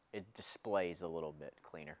just, it displays a little bit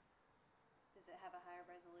cleaner. Does it have a higher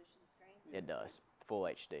resolution screen? It does. Full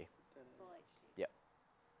HD. Full HD. Yep.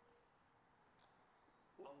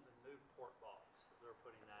 On the new port box, they're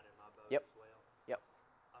putting that in my boat Yep. as well. Yep.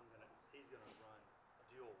 He's gonna run a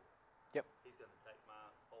dual. Yep. He's gonna take my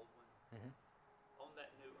old one. Mhm. On that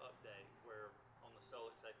new update, where on the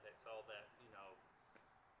Solix Apex, all that,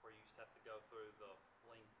 where you used to have to go through the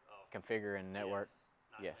link of Configure and network.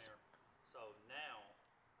 Yes. nightmare. So now,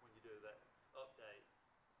 when you do that update,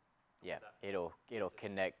 Yeah, that it'll just-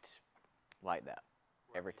 connect like that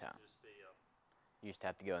where it every used to time. just be You used to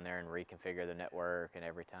have to go in there and reconfigure the network and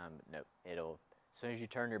every time, but nope, as soon as you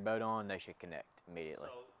turn your boat on, they should connect immediately.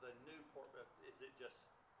 So the new port, is it just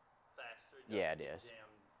faster? Yeah, Doesn't it is. jam,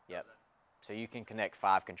 Yep. doesn't- So you can connect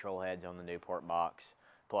 5 control heads on the new port box,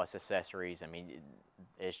 plus accessories. I mean,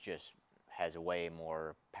 it's just has way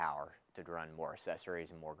more power to run more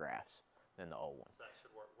accessories and more graphs than the old one. So that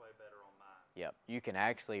should work way better on mine. Yep, you can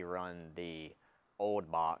actually run the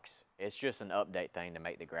old box. It's just an update thing to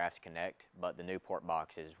make the graphs connect, but the new port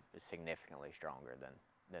box is significantly stronger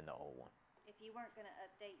than the old one. If you weren't going to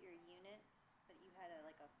update your units, but you had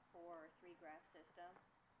a 4 or 3 graph system,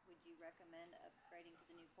 would you recommend upgrading to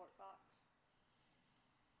the new port box?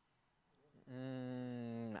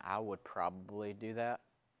 I would probably do that.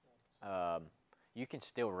 You can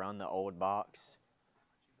still run the old box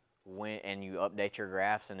and you update your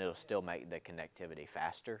graphs, and it'll still make the connectivity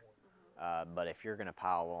faster. But if you're going to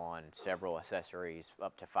pile on several accessories,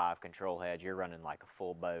 up to 5 control heads, you're running like a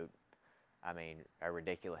full boat. I mean, a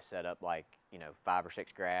ridiculous setup, like 5 or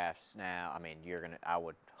 6 graphs. Now, I mean, I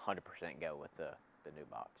would 100% go with the new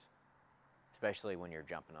box, especially when you're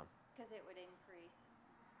jumping them. Because it would increase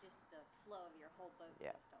just the flow of your whole boat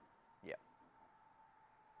Yeah. system. Yep.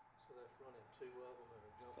 So that's running 2 of them and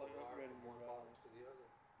a So jumper you're wire upgrading from one your box router. to the other?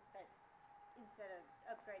 But instead of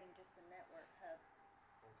upgrading just the network hub,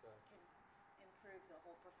 Okay. can improve the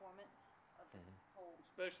whole performance of the whole.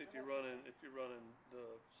 Especially if the you're whole running system.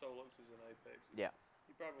 the Soluxes and Apexes. Yeah.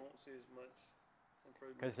 You probably won't see as much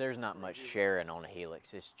improvement. Because there's not for a much Helix. sharing on a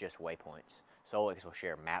Helix. It's just waypoints. Solix will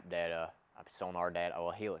share map data, sonar data.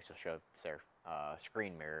 Well, Helix will show their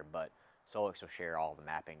screen mirror, but Solix will share all the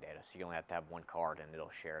mapping data. So you only have to have one card, and it'll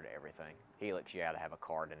share to everything. Helix, you got to have a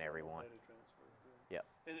card in every one. Data transfer, yeah. Yep.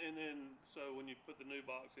 And then, so when you put the new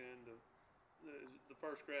box in, the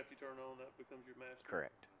first graph you turn on, that becomes your master.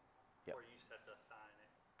 Correct. Yep. Where you used to have to assign it.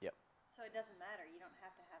 So it doesn't matter, you don't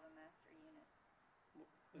have to have a master unit.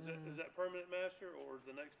 Is that permanent master, or is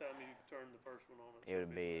the next time you turn It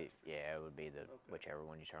would be, yeah, it would be the Okay. whichever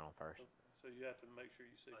one you turn on first. Okay. So you have to make sure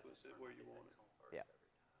you sequence it where you want it. Yeah.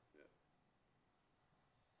 Yeah.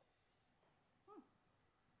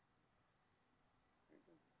 Very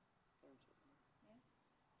good. Learned something.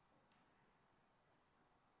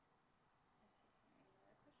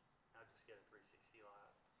 I'll just get a 360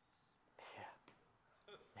 live. Yeah.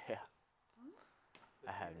 Yeah.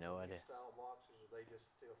 I have no idea. Style boxes, are they just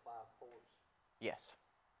still 5 ports? Yes.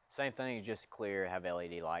 Same thing, just clear, have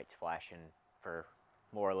LED lights flashing for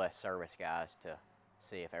more or less service guys to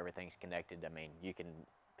see if everything's connected. I mean, you can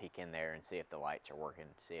peek in there and see if the lights are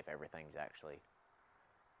working, see if everything's actually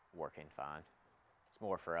working fine. It's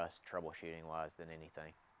more for us troubleshooting wise than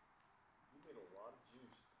anything. You need a lot of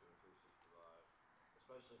juice to do a 360 live,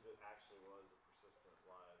 especially if it actually was a persistent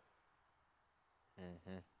live.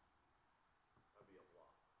 Mm-hmm. That'd be a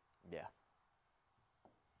lot. Yeah.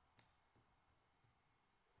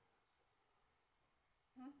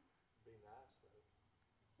 Be nice though.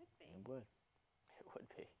 Could be. It would. It would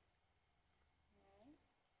be. Alright.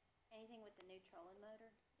 Anything with the new trolling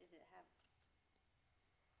motor? Does it have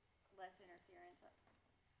less interference than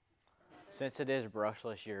others? Since it is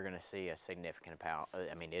brushless, you're going to see a significant amount.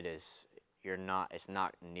 I mean, it's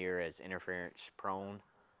not near as interference prone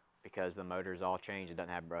because the motor's all changed. It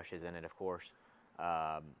doesn't have brushes in it, of course.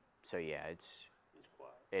 So yeah, It's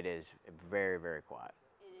quiet. it is very, very quiet.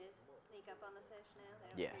 It is. Sneak up on the fish now? They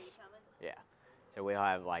don't Yes. hear you coming? Yeah. So we'll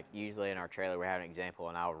have, like, usually in our trailer we have an example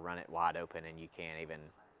and I'll run it wide open and you can't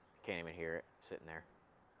even hear it sitting there.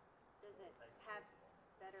 Does it have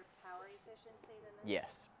better power efficiency than the?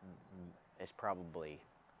 Yes.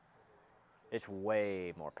 It's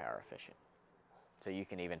way more power efficient. So you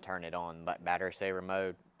can even turn it on like battery saver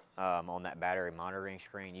mode on that battery monitoring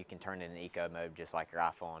screen. You can turn it in eco mode just like your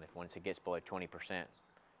iPhone. If once it gets below 20%,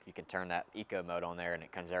 you can turn that eco mode on there and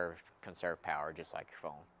it conserve power just like your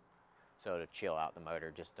phone. So to chill out the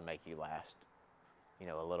motor just to make you last,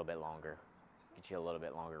 a little bit longer, get you a little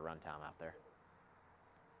bit longer runtime out there.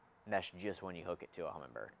 And that's just when you hook it to a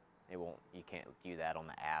Humminbird. You can't do that on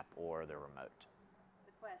the app or the remote.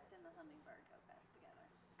 The Quest and the Humminbird go best together.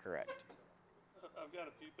 Correct. I've got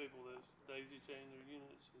a few people that's daisy chaining their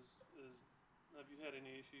units. Have you had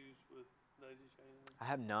any issues with daisy chaining? I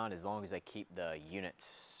have none as long as they keep the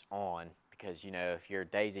units on because, if you're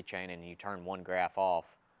daisy chaining and you turn one graph off,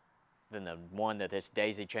 then the one that it's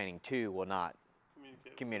daisy chaining to will not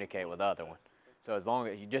communicate with the other one. So as long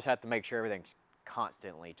as you just have to make sure everything's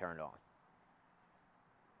constantly turned on.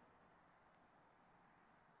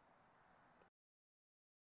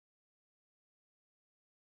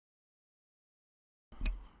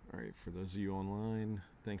 All right, for those of you online,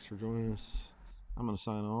 thanks for joining us. I'm going to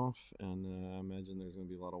sign off, and I imagine there's going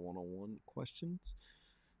to be a lot of one-on-one questions.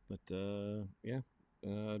 But yeah,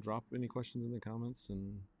 drop any questions in the comments,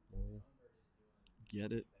 and we'll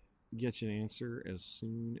get you an answer as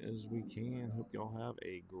soon as we can. Hope y'all have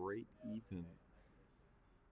a great evening.